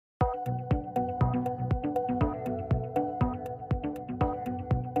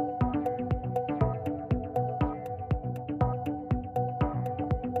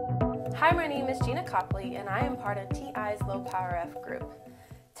Hi, my name is Gina Copley and I am part of TI's Low Power F group.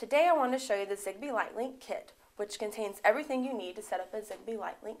 Today I want to show you the ZigBee Light Link kit, which contains everything you need to set up a ZigBee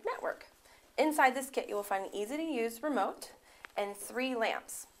Light Link network. Inside this kit you will find an easy to use remote and 3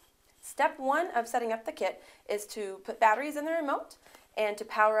 lamps. Step 1 of setting up the kit is to put batteries in the remote and to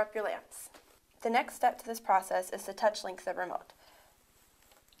power up your lamps. The next step to this process is to touch link the remote.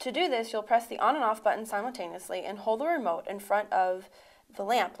 To do this, you'll press the on and off button simultaneously and hold the remote in front of the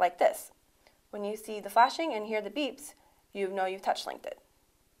lamp like this. When you see the flashing and hear the beeps, you know you've touch linked it.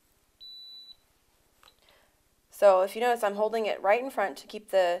 So if you notice, I'm holding it right in front to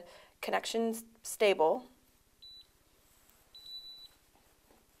keep the connections stable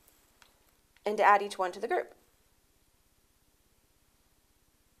and to add each one to the group.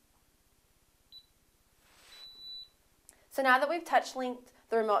 So now that we've touch linked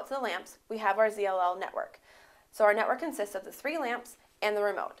the remote to the lamps, we have our ZLL network. So our network consists of the 3 lamps and the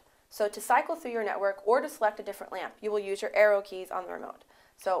remote. So to cycle through your network or to select a different lamp, you will use your arrow keys on the remote.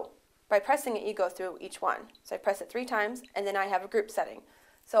 So by pressing it, you go through each one. So I press it 3 times and then I have a group setting.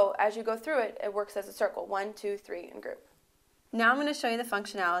 So as you go through it, it works as a circle, 1, 2, 3, and group. Now I'm going to show you the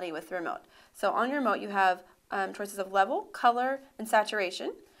functionality with the remote. So on your remote you have choices of level, color, and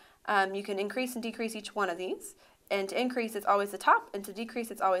saturation. You can increase and decrease each one of these. And to increase, it's always the top, and to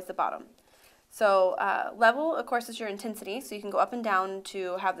decrease, it's always the bottom. So level, of course, is your intensity, so you can go up and down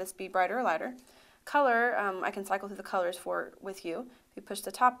to have this be brighter or lighter. Color, I can cycle through the colors with you. If you push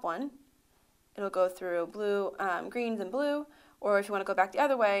the top one, it'll go through blue, green, then blue. Or if you want to go back the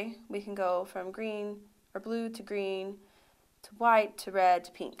other way, we can go from green or blue to green to white to red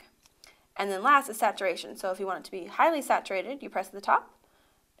to pink. And then last is saturation. So if you want it to be highly saturated, you press the top,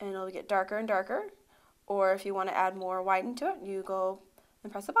 and it'll get darker and darker. Or if you want to add more white into it, you go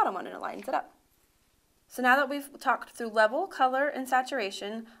and press the bottom one and it lightens it up. So now that we've talked through level, color, and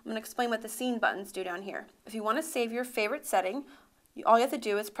saturation, I'm going to explain what the scene buttons do down here. If you want to save your favorite setting, all you have to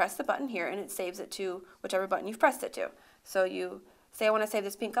do is press the button here and it saves it to whichever button you've pressed it to. So you say I want to save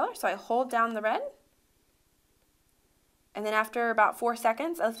this pink color, so I hold down the red, and then after about 4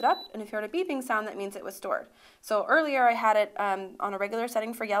 seconds I lift it up, and if you heard a beeping sound, that means it was stored. So earlier I had it on a regular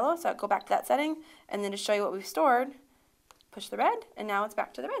setting for yellow, so I'd go back to that setting, and then to show you what we've stored, push the red, and now it's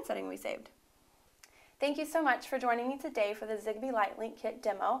back to the red setting we saved. Thank you so much for joining me today for the ZigBee Light Link kit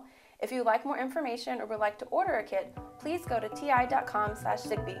demo. If you'd like more information or would like to order a kit, please go to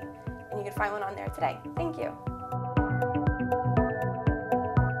ti.com/ZigBee, and you can find one on there today. Thank you.